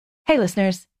Hey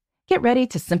listeners, get ready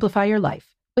to simplify your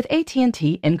life with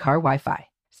AT&T in-car Wi-Fi.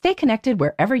 Stay connected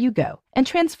wherever you go and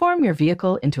transform your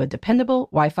vehicle into a dependable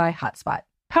Wi-Fi hotspot.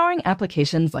 Powering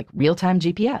applications like real-time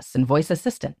GPS and voice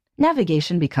assistant,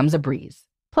 navigation becomes a breeze.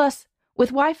 Plus,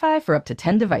 with Wi-Fi for up to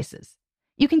 10 devices,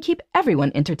 you can keep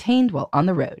everyone entertained while on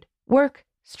the road, work,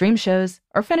 stream shows,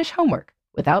 or finish homework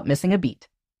without missing a beat.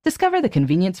 Discover the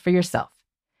convenience for yourself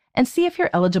and see if you're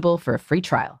eligible for a free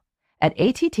trial at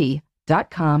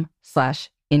att.com/in-car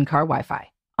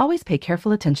Wi-Fi. Always pay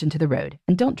careful attention to the road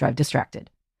and don't drive distracted.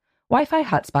 Wi-Fi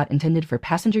hotspot intended for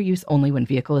passenger use only when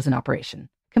vehicle is in operation.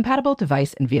 Compatible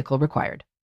device and vehicle required.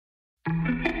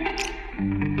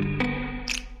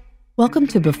 Welcome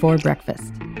to Before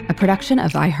Breakfast, a production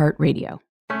of iHeartRadio.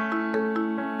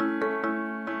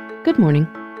 Good morning.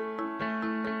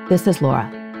 This is Laura.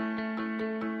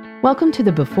 Welcome to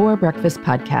the Before Breakfast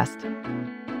podcast.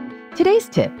 Today's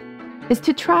tip is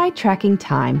to try tracking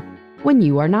time when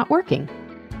you are not working,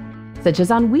 such as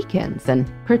on weekends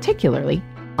and particularly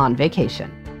on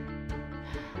vacation.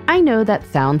 I know that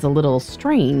sounds a little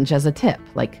strange as a tip,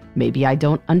 like maybe I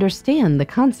don't understand the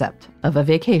concept of a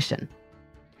vacation.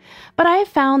 But I have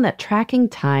found that tracking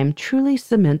time truly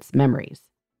cements memories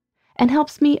and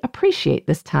helps me appreciate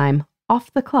this time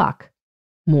off the clock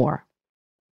more.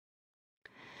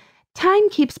 Time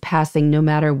keeps passing no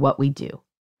matter what we do,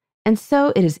 and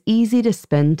so it is easy to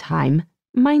spend time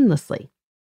mindlessly.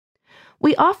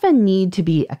 We often need to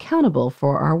be accountable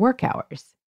for our work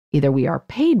hours. Either we are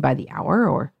paid by the hour,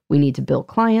 or we need to bill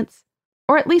clients,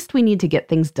 or at least we need to get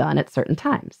things done at certain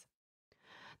times.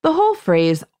 The whole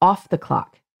phrase off the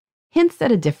clock hints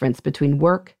at a difference between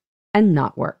work and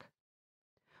not work.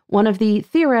 One of the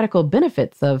theoretical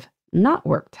benefits of not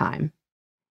work time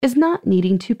is not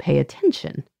needing to pay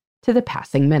attention to the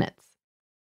passing minutes.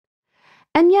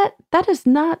 And yet, that is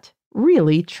not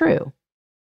really true.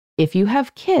 If you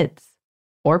have kids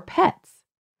or pets,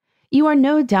 you are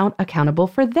no doubt accountable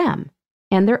for them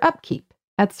and their upkeep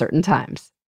at certain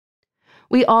times.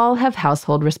 We all have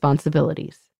household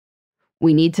responsibilities.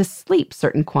 We need to sleep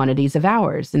certain quantities of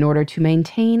hours in order to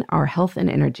maintain our health and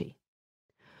energy.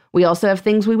 We also have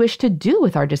things we wish to do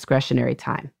with our discretionary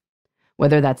time,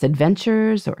 whether that's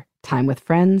adventures or time with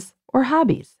friends or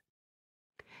hobbies.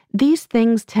 These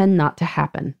things tend not to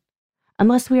happen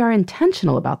unless we are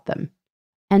intentional about them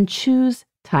and choose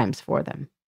times for them.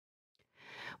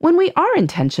 When we are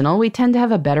intentional, we tend to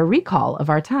have a better recall of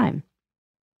our time.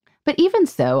 But even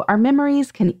so, our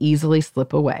memories can easily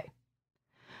slip away.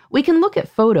 We can look at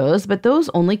photos, but those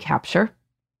only capture,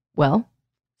 well,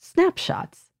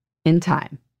 snapshots in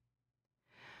time.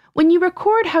 When you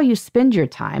record how you spend your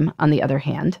time, on the other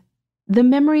hand, the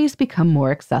memories become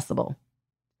more accessible.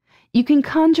 You can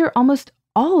conjure almost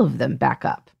all of them back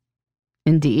up.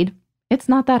 Indeed, it's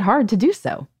not that hard to do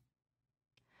so.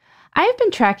 I have been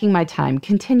tracking my time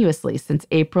continuously since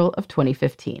April of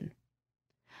 2015.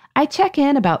 I check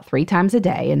in about 3 times a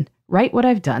day and write what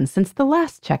I've done since the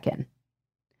last check-in.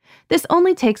 This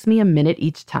only takes me a minute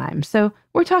each time, so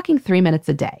we're talking 3 minutes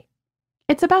a day.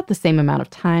 It's about the same amount of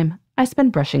time I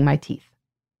spend brushing my teeth.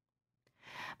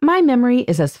 My memory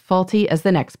is as faulty as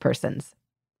the next person's.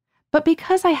 But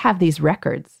because I have these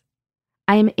records,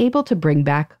 I am able to bring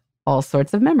back all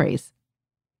sorts of memories.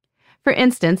 For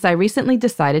instance, I recently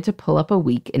decided to pull up a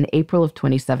week in April of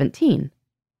 2017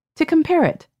 to compare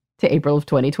it to April of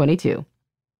 2022.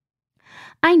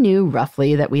 I knew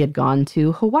roughly that we had gone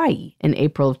to Hawaii in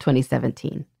April of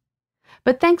 2017.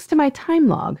 But thanks to my time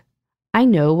log, I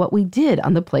know what we did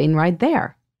on the plane ride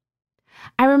there.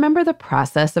 I remember the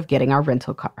process of getting our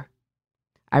rental car.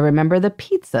 I remember the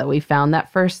pizza we found that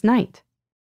first night.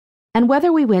 And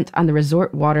whether we went on the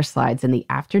resort water slides in the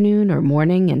afternoon or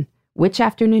morning, and which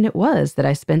afternoon it was that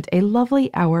I spent a lovely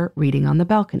hour reading on the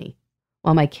balcony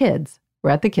while my kids were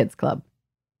at the kids club.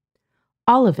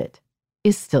 All of it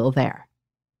is still there.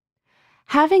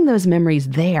 Having those memories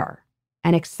there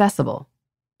and accessible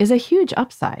is a huge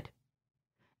upside.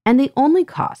 And the only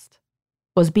cost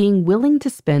was being willing to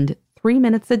spend 3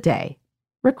 minutes a day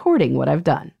recording what I've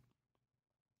done.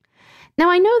 Now,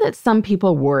 I know that some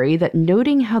people worry that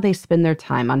noting how they spend their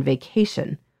time on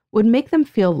vacation would make them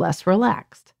feel less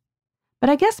relaxed. But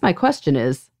I guess my question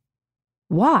is,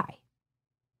 why?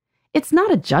 It's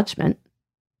not a judgment.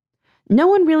 No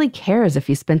one really cares if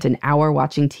you spent an hour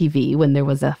watching TV when there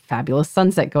was a fabulous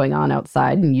sunset going on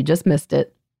outside and you just missed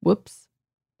it. Whoops.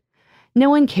 No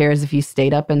one cares if you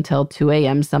stayed up until 2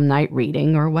 a.m. some night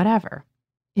reading or whatever.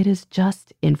 It is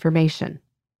just information.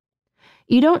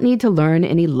 You don't need to learn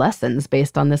any lessons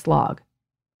based on this log.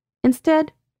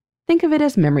 Instead, think of it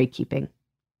as memory keeping,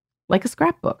 like a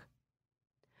scrapbook.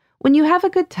 When you have a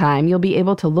good time, you'll be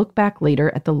able to look back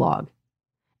later at the log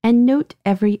and note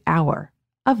every hour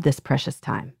of this precious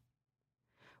time.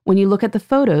 When you look at the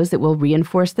photos, it will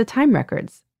reinforce the time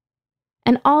records.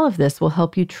 And all of this will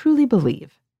help you truly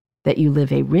believe that you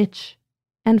live a rich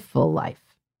and full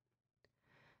life.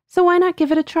 So why not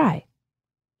give it a try?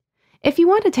 If you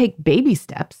want to take baby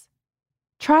steps,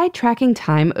 try tracking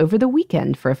time over the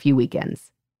weekend for a few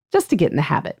weekends, just to get in the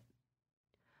habit.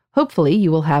 Hopefully,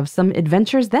 you will have some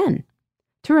adventures then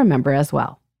to remember as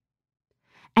well.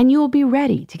 And you will be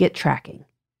ready to get tracking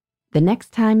the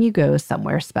next time you go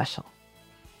somewhere special.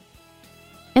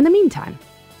 In the meantime,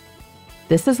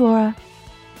 this is Laura.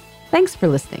 Thanks for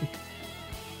listening.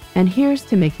 And here's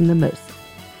to making the most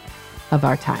of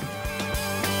our time.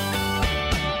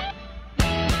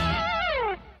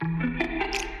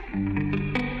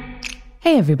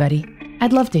 Hey, everybody.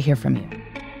 I'd love to hear from you.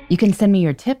 You can send me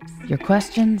your tips, your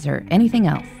questions, or anything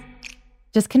else.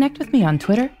 Just connect with me on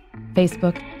Twitter,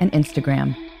 Facebook, and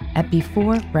Instagram at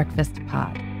Before Breakfast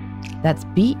Pod. That's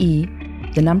BE,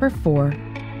 the number 4,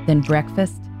 then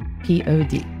breakfast,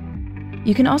 POD.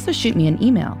 You can also shoot me an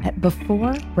email at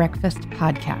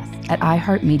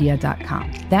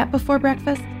beforebreakfastpodcast@iheartmedia.com. That Before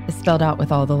Breakfast is spelled out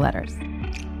with all the letters.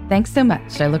 Thanks so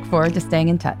much. I look forward to staying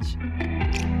in touch.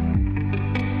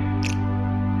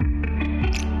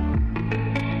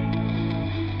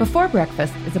 Before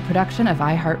Breakfast is a production of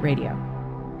iHeartRadio.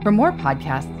 For more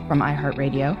podcasts from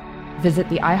iHeartRadio, visit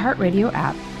the iHeartRadio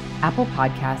app, Apple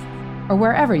Podcasts, or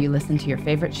wherever you listen to your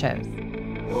favorite shows.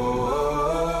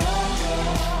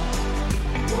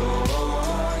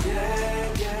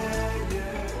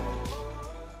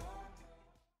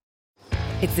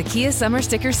 It's the Kia Summer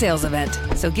Sticker Sales Event,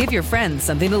 so give your friends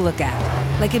something to look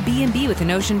at, like a B&B with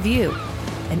an ocean view,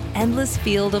 an endless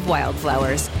field of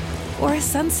wildflowers, or a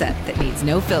sunset that needs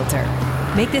no filter.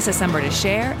 Make this a summer to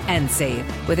share and save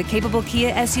with a capable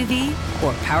Kia SUV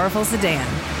or powerful sedan.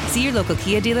 See your local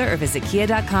Kia dealer or visit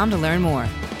kia.com to learn more.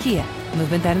 Kia,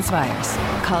 movement that inspires.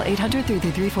 Call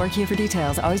 800-3334-KIA for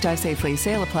details. Always drive safely.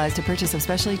 Sale applies to purchase of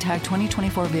specially tagged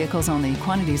 2024 vehicles only.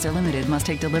 Quantities are limited. Must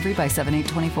take delivery by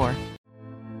 7/8/24.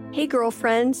 Hey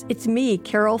girlfriends, it's me,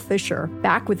 Carol Fisher,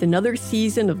 back with another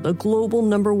season of the global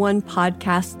 #1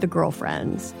 podcast, The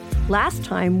Girlfriends. Last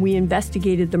time, we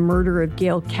investigated the murder of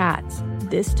Gail Katz.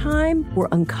 This time, we're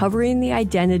uncovering the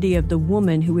identity of the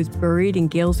woman who was buried in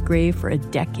Gail's grave for a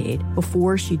decade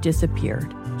before she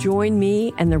disappeared. Join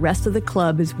me and the rest of the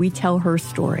club as we tell her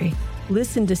story.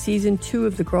 Listen to Season 2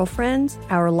 of The Girlfriends,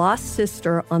 Our Lost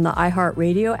Sister on the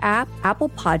iHeartRadio app, Apple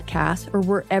Podcasts, or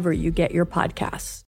wherever you get your podcasts.